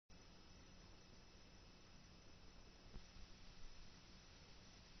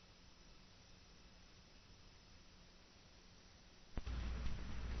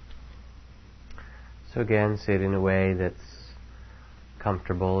So again, sit in a way that's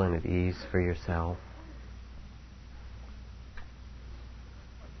comfortable and at ease for yourself.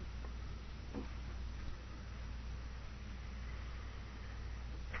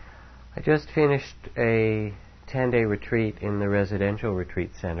 I just finished a 10-day retreat in the residential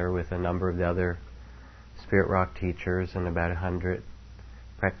retreat center with a number of the other Spirit Rock teachers and about 100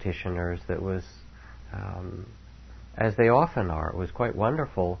 practitioners. That was, as they often are, it was quite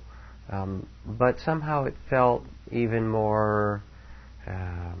wonderful, but somehow it felt even more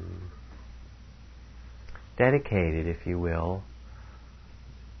dedicated, if you will.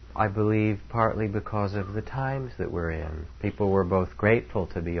 I believe partly because of the times that we're in. People were both grateful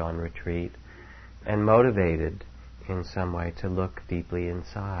to be on retreat and motivated in some way to look deeply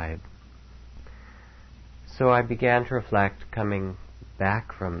inside. So I began to reflect, coming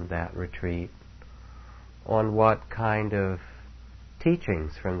back from that retreat, on what kind of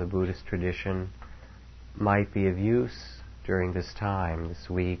teachings from the Buddhist tradition might be of use during this time, this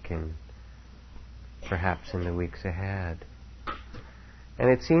week, and perhaps in the weeks ahead. And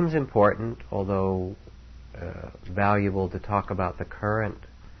it seems important, although valuable to talk about the current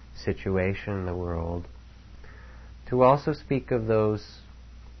situation in the world, to also speak of those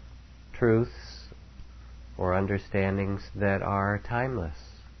truths or understandings that are timeless,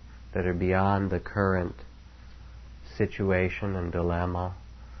 that are beyond the current situation and dilemma,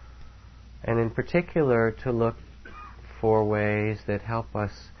 and in particular to look for ways that help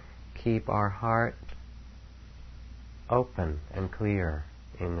us keep our heart open and clear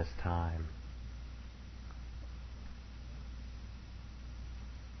in this time.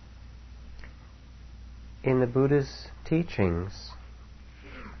 In the Buddha's teachings,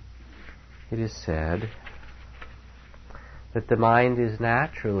 it is said that the mind is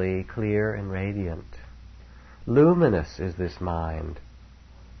naturally clear and radiant. Luminous is this mind,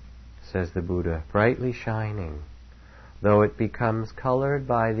 says the Buddha, brightly shining, though it becomes colored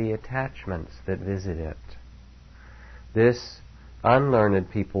by the attachments that visit it. This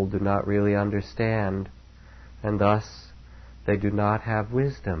unlearned people do not really understand, and thus they do not have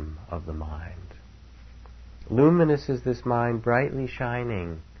wisdom of the mind. Luminous is this mind, brightly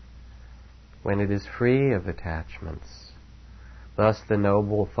shining, when it is free of attachments. Thus the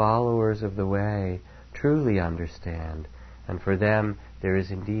noble followers of the way truly understand, and for them there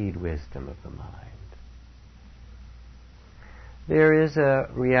is indeed wisdom of the mind. There is a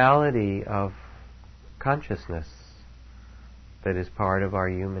reality of consciousness that is part of our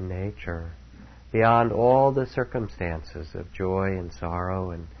human nature, beyond all the circumstances of joy and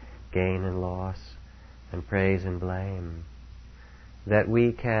sorrow and gain and loss and praise and blame, that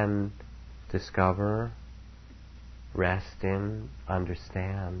we can discover, rest in,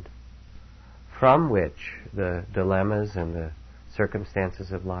 understand, from which the dilemmas and the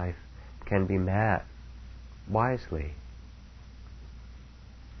circumstances of life can be met wisely.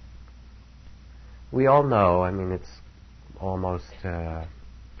 We all know, it's almost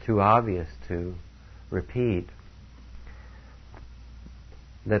too obvious to repeat,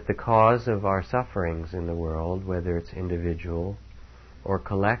 that the cause of our sufferings in the world, whether it's individual or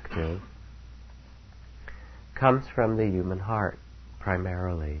collective, comes from the human heart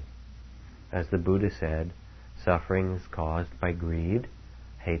primarily. As the Buddha said, suffering is caused by greed,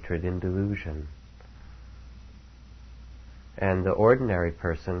 hatred, and delusion. And the ordinary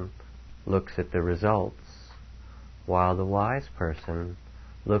person looks at the results, while the wise person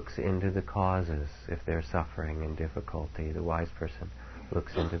looks into the causes. If there's suffering and difficulty, the wise person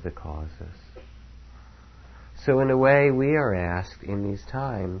looks into the causes. So in a way, we are asked in these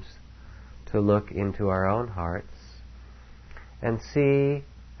times to look into our own hearts and see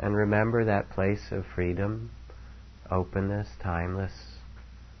and remember that place of freedom, openness, timeless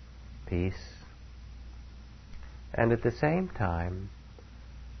peace, and at the same time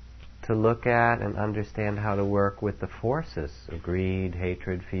to look at and understand how to work with the forces of greed,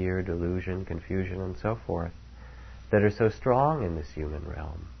 hatred, fear, delusion, confusion, and so forth that are so strong in this human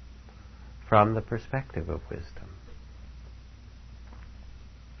realm from the perspective of wisdom.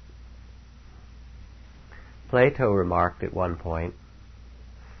 Plato remarked at one point,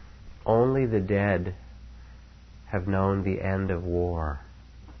 "Only the dead have known the end of war."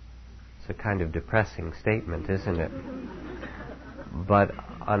 It's a kind of depressing statement, isn't it? But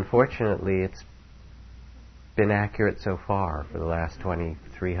unfortunately, it's been accurate so far for the last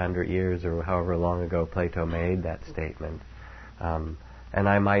 2,300 years or however long ago Plato made that statement. And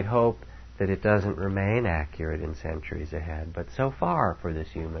I might hope that it doesn't remain accurate in centuries ahead. But so far for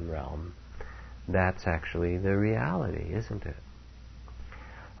this human realm, that's actually the reality, isn't it?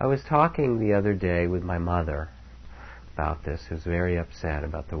 I was talking the other day with my mother about this, who's very upset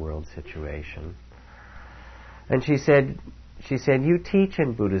about the world situation. And she said, you teach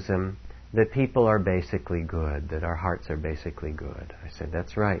in Buddhism that people are basically good, that our hearts are basically good. I said,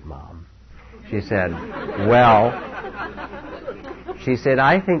 that's right, Mom. She said,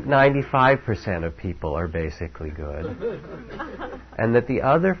 I think 95% of people are basically good, and that the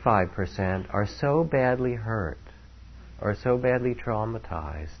other 5% are so badly hurt or so badly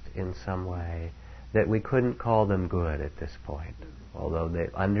traumatized in some way that we couldn't call them good at this point, although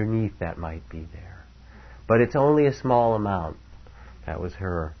underneath that might be there. But it's only a small amount. That was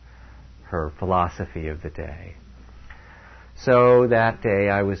her philosophy of the day. So that day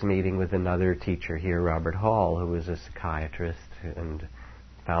I was meeting with another teacher here, Robert Hall, who was a psychiatrist and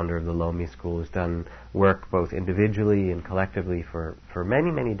founder of the Lomi School, who's done work both individually and collectively for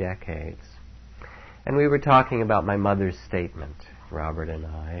many, many decades. And we were talking about my mother's statement, Robert and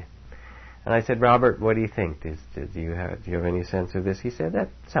I. And I said, Robert, what do you think? Do you have any sense of this? He said, that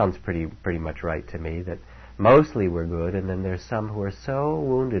sounds pretty much right to me, that mostly we're good, and then there's some who are so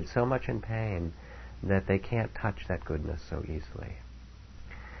wounded, so much in pain, that they can't touch that goodness so easily.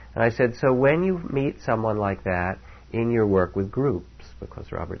 And I said, so when you meet someone like that in your work with groups,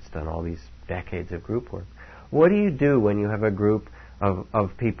 because Robert's done all these decades of group work, what do you do when you have a group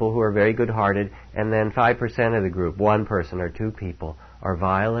of people who are very good-hearted, and then 5% of the group, one person or two people, are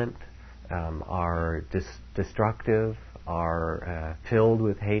violent, are destructive, are filled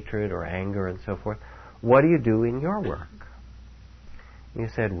with hatred or anger and so forth? What do you do in your work? You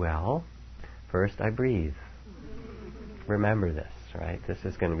said, well, first I breathe. Remember this, right? This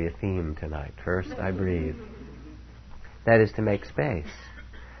is going to be a theme tonight. First I breathe. That is to make space.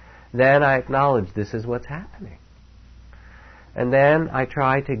 Then I acknowledge this is what's happening. And then I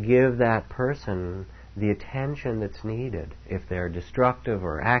try to give that person the attention that's needed. If they're destructive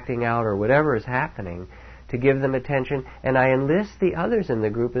or acting out or whatever is happening, to give them attention. And I enlist the others in the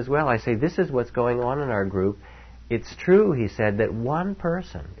group as well. I say, this is what's going on in our group. It's true, he said, that one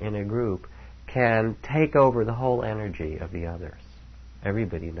person in a group can take over the whole energy of the others.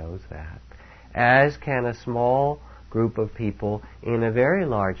 Everybody knows that. As can a small group of people in a very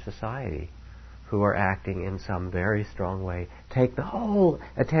large society who are acting in some very strong way take the whole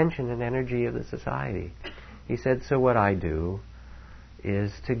attention and energy of the society. He said, so what I do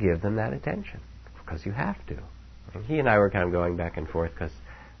is to give them that attention, because you have to. And he and I were kind of going back and forth because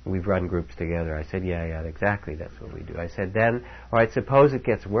we've run groups together. I said, yeah, exactly, that's what we do. I said, then, all right, suppose it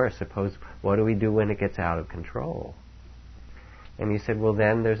gets worse. Suppose, what do we do when it gets out of control? And he said, well,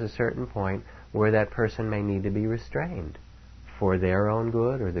 then there's a certain point where that person may need to be restrained for their own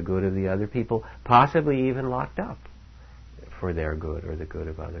good or the good of the other people, possibly even locked up for their good or the good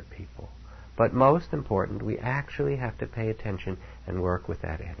of other people. But most important, we actually have to pay attention and work with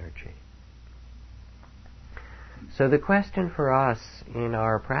that energy. So the question for us in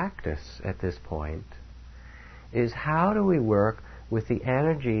our practice at this point is, how do we work with the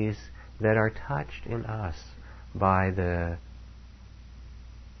energies that are touched in us by the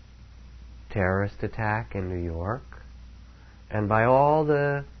terrorist attack in New York and by all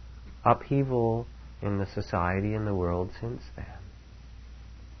the upheaval in the society and the world since then?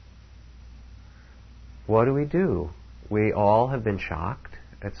 What do? We all have been shocked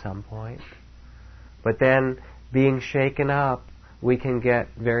at some point, but then being shaken up, we can get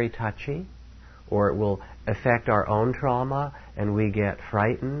very touchy, or it will affect our own trauma and we get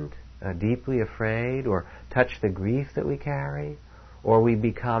frightened, deeply afraid, or touch the grief that we carry, or we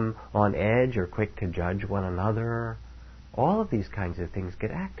become on edge or quick to judge one another. All of these kinds of things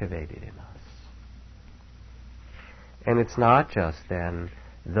get activated in us. And it's not just then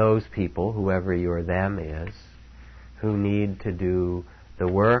those people, whoever your them is, who need to do the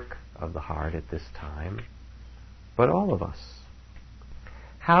work of the heart at this time, but all of us.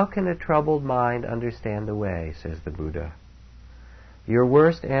 How can a troubled mind understand the way, says the Buddha? Your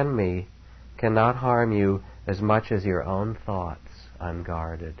worst enemy cannot harm you as much as your own thoughts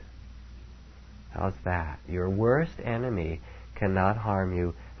unguarded. How's that? Your worst enemy cannot harm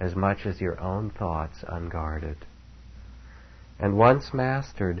you as much as your own thoughts unguarded. And once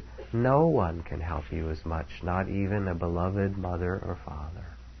mastered, no one can help you as much, not even a beloved mother or father.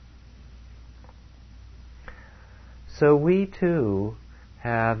 So we too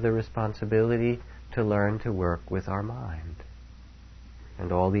have the responsibility to learn to work with our mind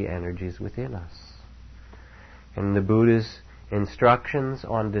and all the energies within us. In the Buddha's instructions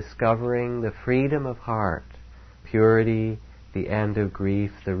on discovering the freedom of heart, purity, the end of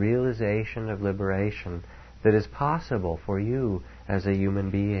grief, the realization of liberation that is possible for you as a human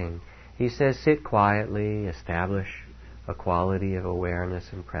being, he says, sit quietly, establish a quality of awareness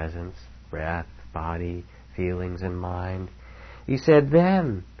and presence, breath, body, feelings, and mind. He said,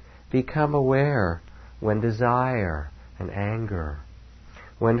 then become aware when desire and anger,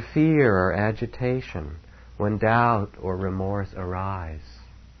 when fear or agitation, when doubt or remorse arise.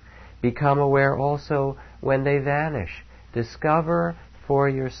 Become aware also when they vanish. Discover for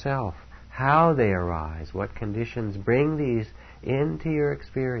yourself how they arise, what conditions bring these into your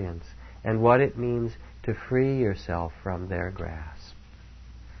experience, and what it means to free yourself from their grasp.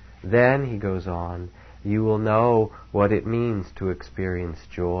 Then, he goes on, you will know what it means to experience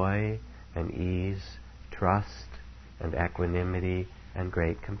joy and ease, trust and equanimity and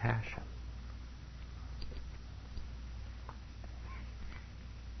great compassion.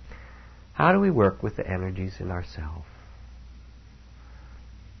 How do we work with the energies in ourselves?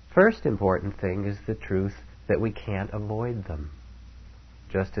 First important thing is the truth that we can't avoid them,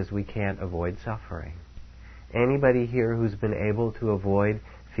 just as we can't avoid suffering. Anybody here who's been able to avoid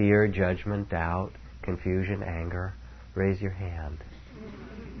fear, judgment, doubt, confusion, anger, raise your hand.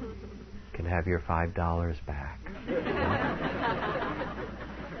 You can have your $5 back.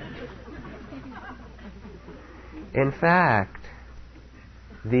 In fact,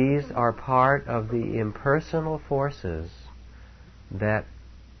 these are part of the impersonal forces that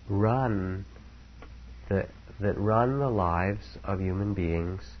run the lives of human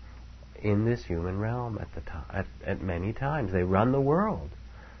beings in this human realm at many times. They run the world.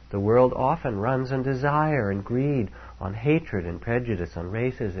 The world often runs on desire and greed, on hatred and prejudice, on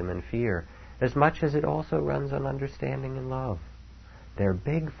racism and fear, as much as it also runs on understanding and love. They're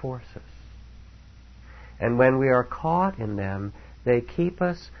big forces. And when we are caught in them, they keep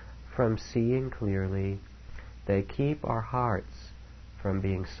us from seeing clearly. They keep our hearts from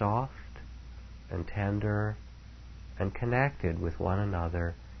being soft and tender and connected with one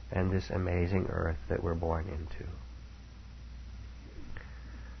another and this amazing earth that we're born into.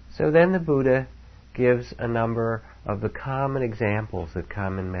 So then the Buddha gives a number of the common examples that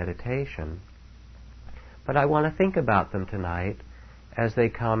come in meditation, but I want to think about them tonight as they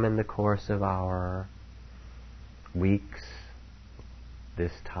come in the course of our weeks,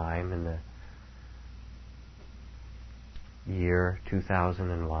 this time in the year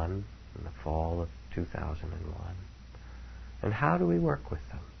 2001, in the fall of 2001. And how do we work with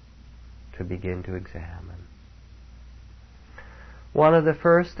them to begin to examine? One of the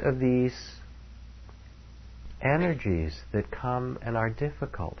first of these energies that come and are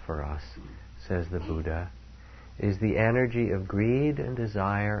difficult for us, says the Buddha, is the energy of greed and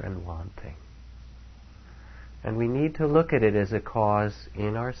desire and wanting. And we need to look at it as a cause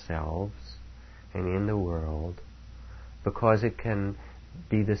in ourselves and in the world, because it can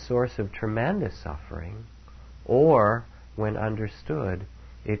be the source of tremendous suffering, or, when understood,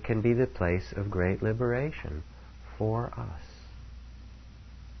 it can be the place of great liberation for us.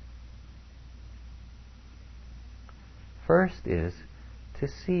 First is to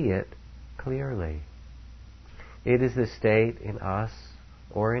see it clearly. It is the state in us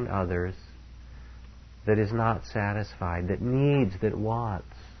or in others that is not satisfied, that needs, that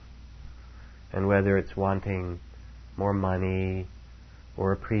wants. And whether it's wanting more money,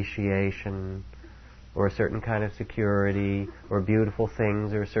 or appreciation, or a certain kind of security, or beautiful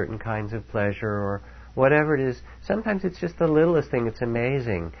things, or certain kinds of pleasure, or whatever it is, sometimes it's just the littlest thing. It's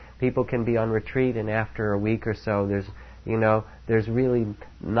amazing. People can be on retreat, and after a week or so, there's really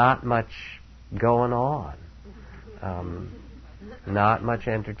not much going on. Not much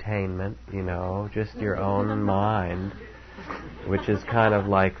entertainment, just your own mind, which is kind of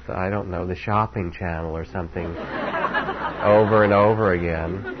like, the shopping channel or something, over and over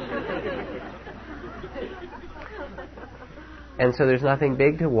again. And so there's nothing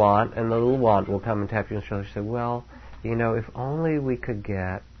big to want, and the little want will come and tap you on the shoulder and say, well, if only we could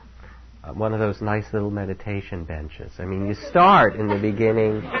get one of those nice little meditation benches. I mean, you start in the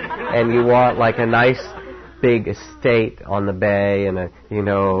beginning, and you want like a nice big estate on the bay, and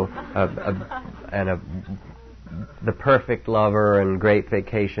the perfect lover and great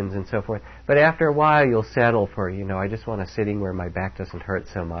vacations and so forth. But after a while, you'll settle for, I just want a sitting where my back doesn't hurt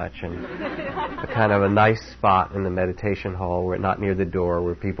so much, and a kind of a nice spot in the meditation hall, where not near the door,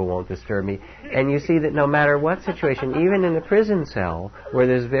 where people won't disturb me. And you see that no matter what situation, even in a prison cell where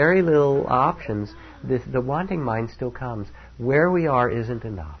there's very little options, the wanting mind still comes. Where we are isn't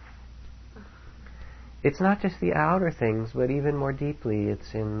enough. It's not just the outer things, but even more deeply,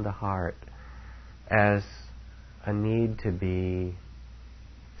 it's in the heart as a need to be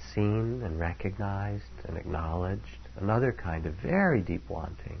seen and recognized and acknowledged. Another kind of very deep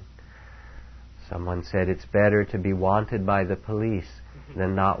wanting. Someone said it's better to be wanted by the police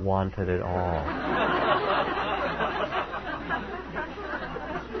than not wanted at all.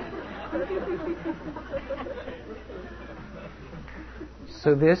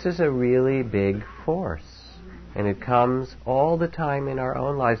 So this is a really big force. And it comes all the time in our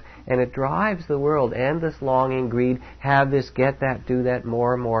own lives. And it drives the world. Endless longing, greed, have this, get that, do that,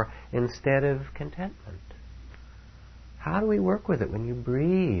 more and more, instead of contentment. How do we work with it? When you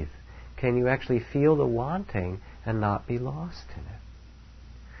breathe, can you actually feel the wanting and not be lost in it?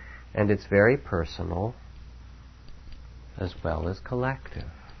 And it's very personal as well as collective.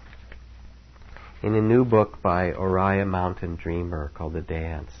 In a new book by Oriah Mountain Dreamer called The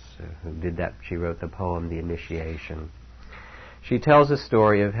Dance, who did that, she wrote the poem The Initiation. She tells a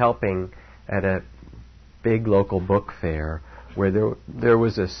story of helping at a big local book fair where there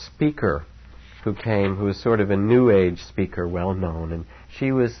was a speaker who came, who was sort of a New Age speaker, well known, and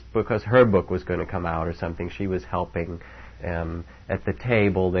she was, because her book was going to come out or something, she was helping at the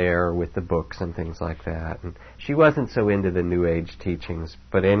table there with the books and things like that. And she wasn't so into the New Age teachings,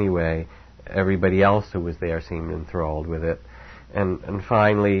 but anyway, everybody else who was there seemed enthralled with it. And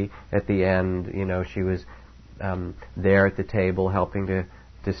finally, at the end, she was there at the table helping to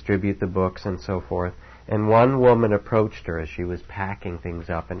distribute the books and so forth. And one woman approached her as she was packing things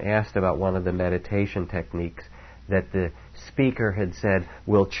up and asked about one of the meditation techniques that the speaker had said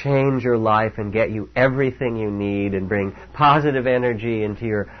will change your life and get you everything you need and bring positive energy into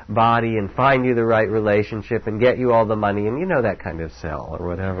your body and find you the right relationship and get you all the money and that kind of sell or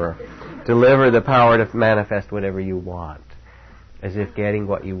whatever. Deliver the power to manifest whatever you want. As if getting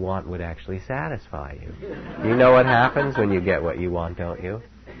what you want would actually satisfy you. You know what happens when you get what you want, don't you?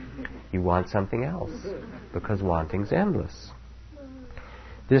 You want something else, because wanting's endless.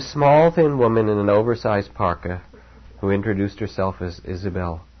 This small, thin woman in an oversized parka, who introduced herself as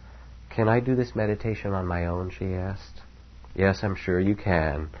Isabel, "Can I do this meditation on my own?" she asked. "Yes, I'm sure you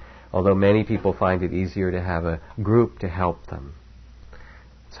can, although many people find it easier to have a group to help them.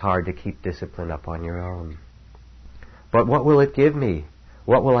 It's hard to keep discipline up on your own." "But what will it give me?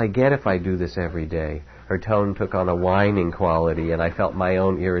 What will I get if I do this every day?" Her tone took on a whining quality, and I felt my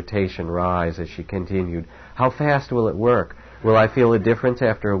own irritation rise as she continued. "How fast will it work? Will I feel a difference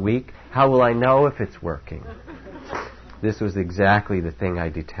after a week? How will I know if it's working?" This was exactly the thing I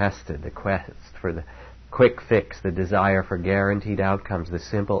detested, the quest for the quick fix, the desire for guaranteed outcomes, the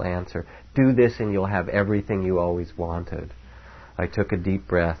simple answer, do this and you'll have everything you always wanted. I took a deep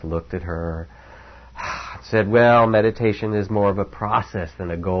breath, looked at her, said, "Well, meditation is more of a process than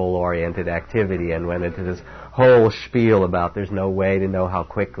a goal-oriented activity," and went into this whole spiel about there's no way to know how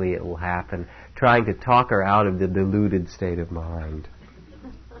quickly it will happen, trying to talk her out of the deluded state of mind.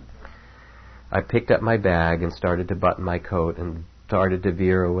 I picked up my bag and started to button my coat and started to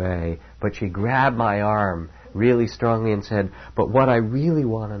veer away, but she grabbed my arm really strongly and said, "But what I really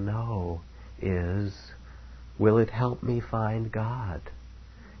want to know is, will it help me find God?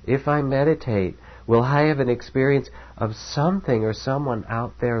 If I meditate, will I have an experience of something or someone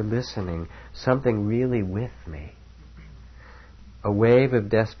out there listening, something really with me?" A wave of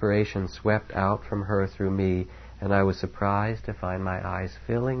desperation swept out from her through me, and I was surprised to find my eyes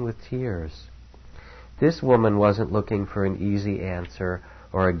filling with tears. This woman wasn't looking for an easy answer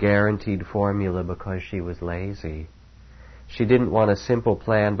or a guaranteed formula because she was lazy. She didn't want a simple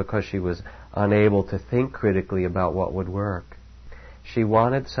plan because she was unable to think critically about what would work. She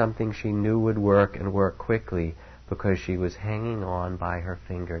wanted something she knew would work and work quickly because she was hanging on by her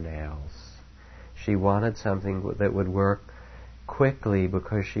fingernails. She wanted something that would work quickly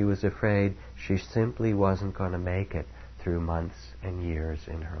because she was afraid she simply wasn't going to make it through months and years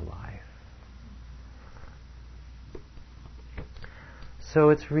in her life. So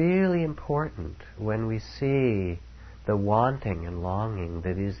it's really important when we see the wanting and longing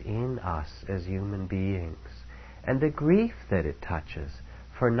that is in us as human beings, and the grief that it touches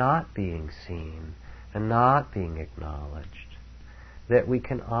for not being seen and not being acknowledged, that we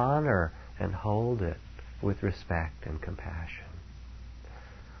can honor and hold it with respect and compassion.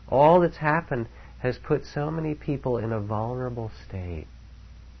 All that's happened has put so many people in a vulnerable state.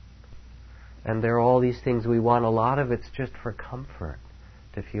 And there are all these things we want. A lot of it's just for comfort,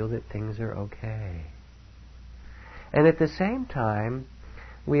 to feel that things are okay. And at the same time,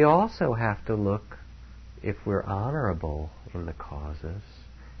 we also have to look, if we're honorable in the causes,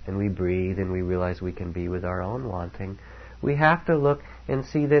 and we breathe and we realize we can be with our own wanting, we have to look and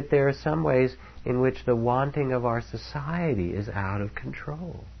see that there are some ways in which the wanting of our society is out of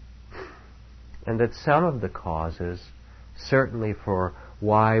control. And that some of the causes, certainly for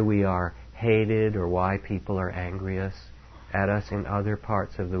why we are hated or why people are angry at us in other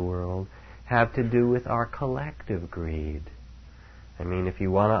parts of the world, have to do with our collective greed. I mean, if you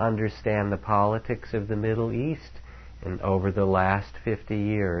want to understand the politics of the Middle East over the last 50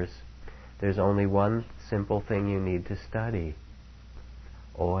 years, there's only one simple thing you need to study.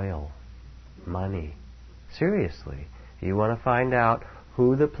 oil, money. Seriously, you want to find out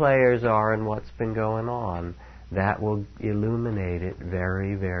who the players are and what's been going on, that will illuminate it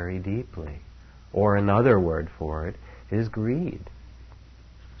very, very deeply. Or another word for it is greed.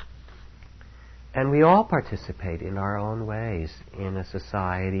 And we all participate in our own ways in a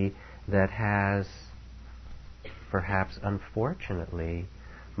society that has, perhaps unfortunately,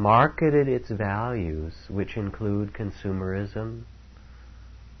 marketed its values, which include consumerism,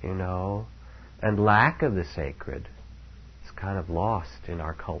 and lack of the sacred. It's kind of lost in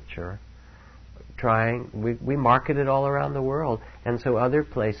our culture. We market it all around the world, and so other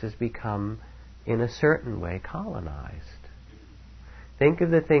places become, in a certain way, colonized. Think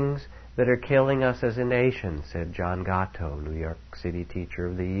of the things that are killing us as a nation, said John Gatto, New York City Teacher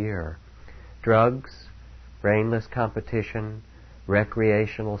of the Year. Drugs, brainless competition,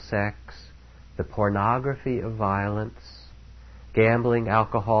 recreational sex, the pornography of violence, gambling,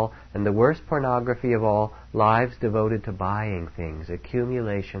 alcohol, and the worst pornography of all, lives devoted to buying things,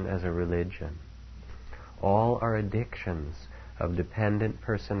 accumulation as a religion. All are addictions of dependent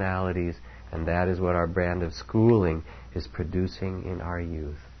personalities, and that is what our brand of schooling is producing in our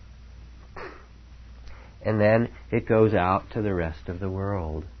youth. And then it goes out to the rest of the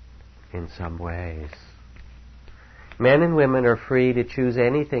world in some ways. Men and women are free to choose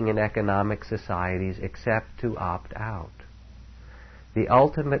anything in economic societies except to opt out. The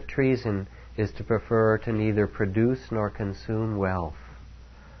ultimate treason is to prefer to neither produce nor consume wealth.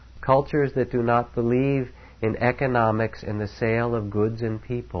 Cultures that do not believe in economics and the sale of goods and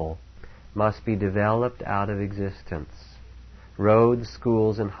people must be developed out of existence. Roads,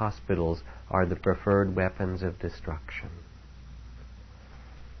 schools, and hospitals are the preferred weapons of destruction.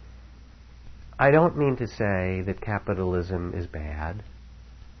 I don't mean to say that capitalism is bad.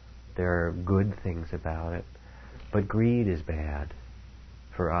 There are good things about it. But greed is bad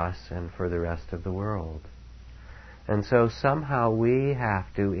for us and for the rest of the world. And so somehow we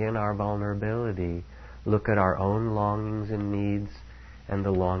have to, in our vulnerability, look at our own longings and needs and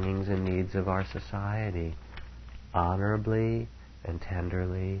the longings and needs of our society honorably and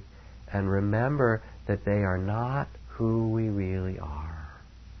tenderly, and remember that they are not who we really are.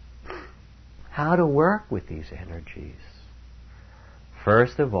 How to work with these energies?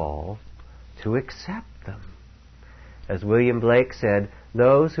 First of all, to accept them. As William Blake said,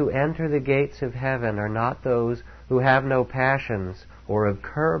 those who enter the gates of heaven are not those who have no passions or have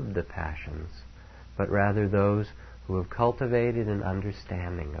curbed the passions, but rather those who have cultivated an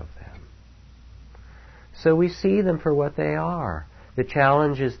understanding of them. So we see them for what they are. The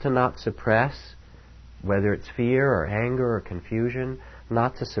challenge is to not suppress, whether it's fear or anger or confusion,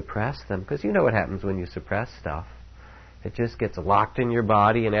 not to suppress them, because you know what happens when you suppress stuff. It just gets locked in your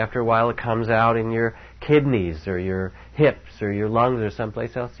body, and after a while it comes out in your kidneys or your hips or your lungs or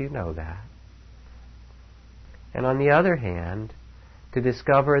someplace else. You know that. And on the other hand, to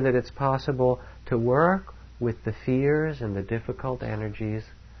discover that it's possible to work with the fears and the difficult energies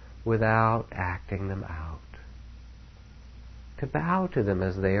without acting them out. To bow to them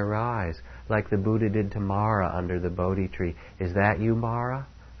as they arise, like the Buddha did to Mara under the Bodhi tree. Is that you, Mara?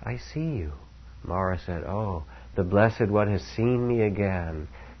 I see you. Mara said, oh, the Blessed One has seen me again.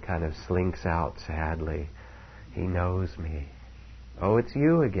 Kind of slinks out sadly. He knows me. Oh, it's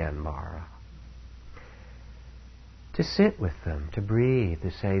you again, Mara. To sit with them, to breathe, to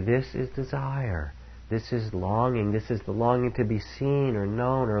say, this is desire. This is longing. This is the longing to be seen or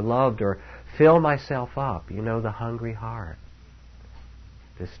known or loved or fill myself up. You know, the hungry heart.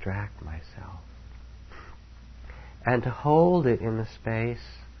 Distract myself. And to hold it in the space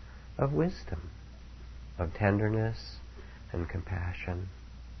of wisdom, of tenderness and compassion.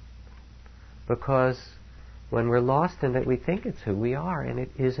 Because when we're lost in it, we think it's who we are, and it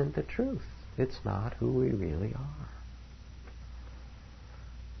isn't the truth. It's not who we really are.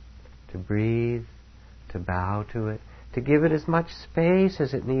 To breathe, to bow to it, to give it as much space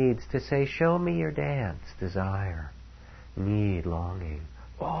as it needs, to say, show me your dance, desire, need, longing.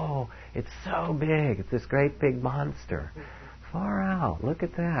 Oh, it's so big. It's this great big monster. Far out. Look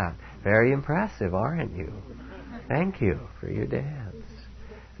at that. Very impressive, aren't you? Thank you for your dance.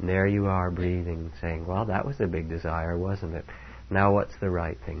 And there you are breathing, saying, well, that was a big desire, wasn't it? Now what's the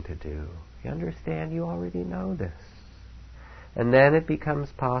right thing to do? You understand? You already know this. And then it becomes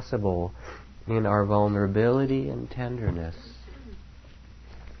possible in our vulnerability and tenderness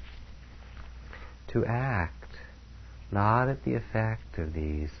to act, not at the effect of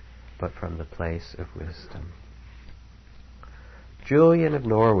these, but from the place of wisdom. Julian of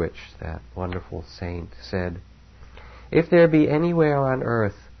Norwich, that wonderful saint, said, if there be anywhere on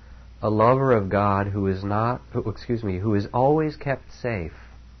earth a lover of God who is always kept safe,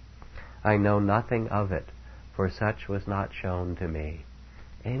 I know nothing of it, for such was not shown to me.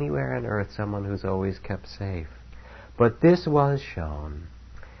 Anywhere on earth, someone who's always kept safe. But this was shown,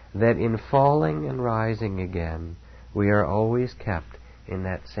 that in falling and rising again, we are always kept in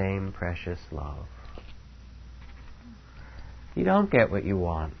that same precious love. You don't get what you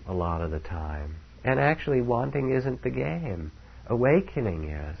want a lot of the time. And actually, wanting isn't the game. Awakening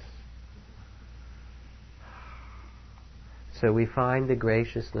is. So we find the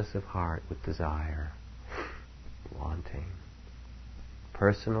graciousness of heart with desire, wanting,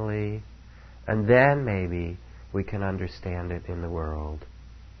 personally, and then maybe we can understand it in the world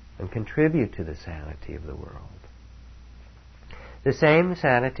and contribute to the sanity of the world. The same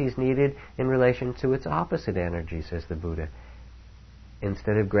sanity is needed in relation to its opposite energy, says the Buddha.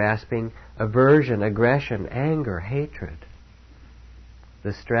 Instead of grasping aversion, aggression, anger, hatred,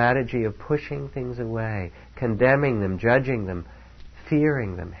 the strategy of pushing things away, condemning them, judging them,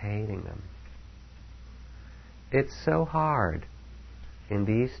 fearing them, hating them. It's so hard in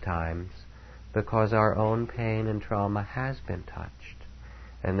these times because our own pain and trauma has been touched.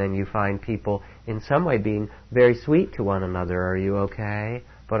 And then you find people in some way being very sweet to one another. Are you okay?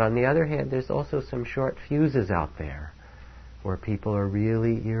 But on the other hand, there's also some short fuses out there where people are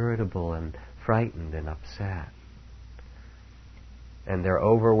really irritable and frightened and upset. And they're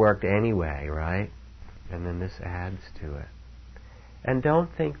overworked anyway, right? And then this adds to it. And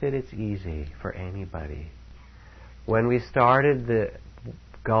don't think that it's easy for anybody. When we started the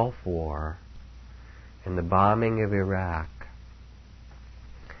Gulf War and the bombing of Iraq,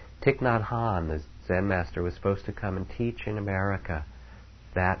 Thich Nhat Hanh, the Zen master, was supposed to come and teach in America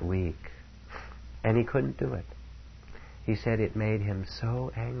that week. And he couldn't do it. He said it made him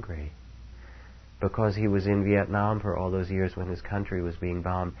so angry because he was in Vietnam for all those years when his country was being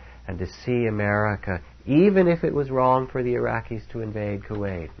bombed, and to see America, even if it was wrong for the Iraqis to invade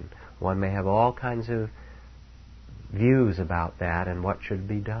Kuwait, and one may have all kinds of views about that and what should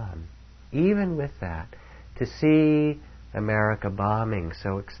be done. Even with that, to see America bombing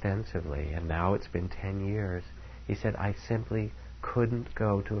so extensively, and now it's been 10 years, he said, I simply couldn't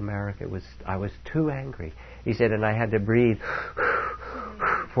go to America. I was too angry. He said, and I had to breathe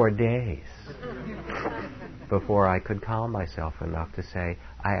for days before I could calm myself enough to say,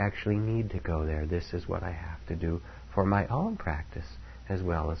 I actually need to go there. This is what I have to do for my own practice as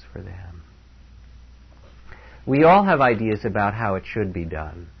well as for them. We all have ideas about how it should be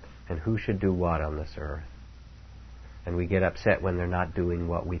done and who should do what on this earth. And we get upset when they're not doing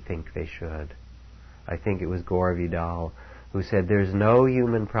what we think they should. I think it was Gore Vidal who said, there's no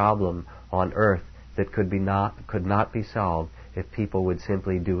human problem on earth that could not be solved if people would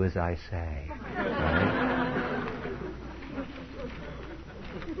simply do as I say. Right?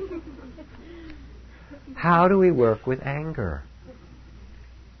 How do we work with anger,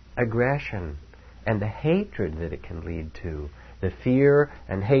 aggression, and the hatred that it can lead to? The fear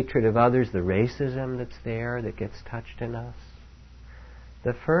and hatred of others, the racism that's there that gets touched in us.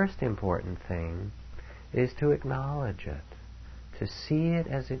 The first important thing is to acknowledge it, to see it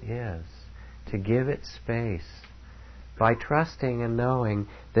as it is, to give it space by trusting and knowing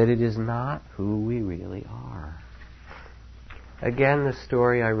that it is not who we really are. Again, the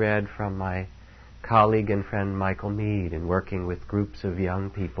story I read from my colleague and friend Michael Mead in working with groups of young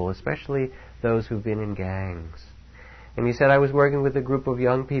people, especially those who've been in gangs. And he said, I was working with a group of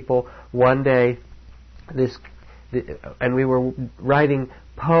young people one day, and we were writing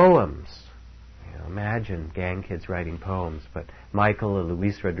poems. Imagine gang kids writing poems, but Michael,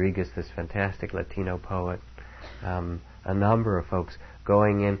 Luis Rodriguez, this fantastic Latino poet, a number of folks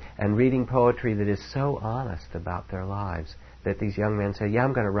going in and reading poetry that is so honest about their lives that these young men say, yeah,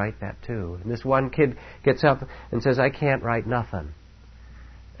 I'm going to write that too. And this one kid gets up and says, I can't write nothing.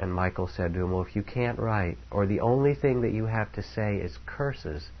 And Michael said to him, well, if you can't write, or the only thing that you have to say is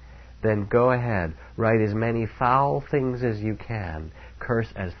curses, then go ahead, write as many foul things as you can, curse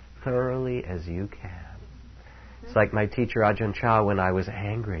as thoroughly as you can. It's like my teacher Ajahn Chah when I was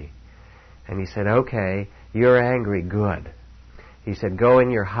angry. And he said, okay, you're angry, good. He said, go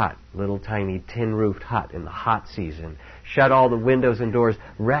in your hut, little tiny tin-roofed hut in the hot season. Shut all the windows and doors,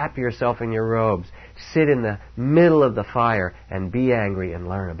 wrap yourself in your robes, sit in the middle of the fire and be angry and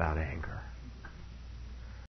learn about anger.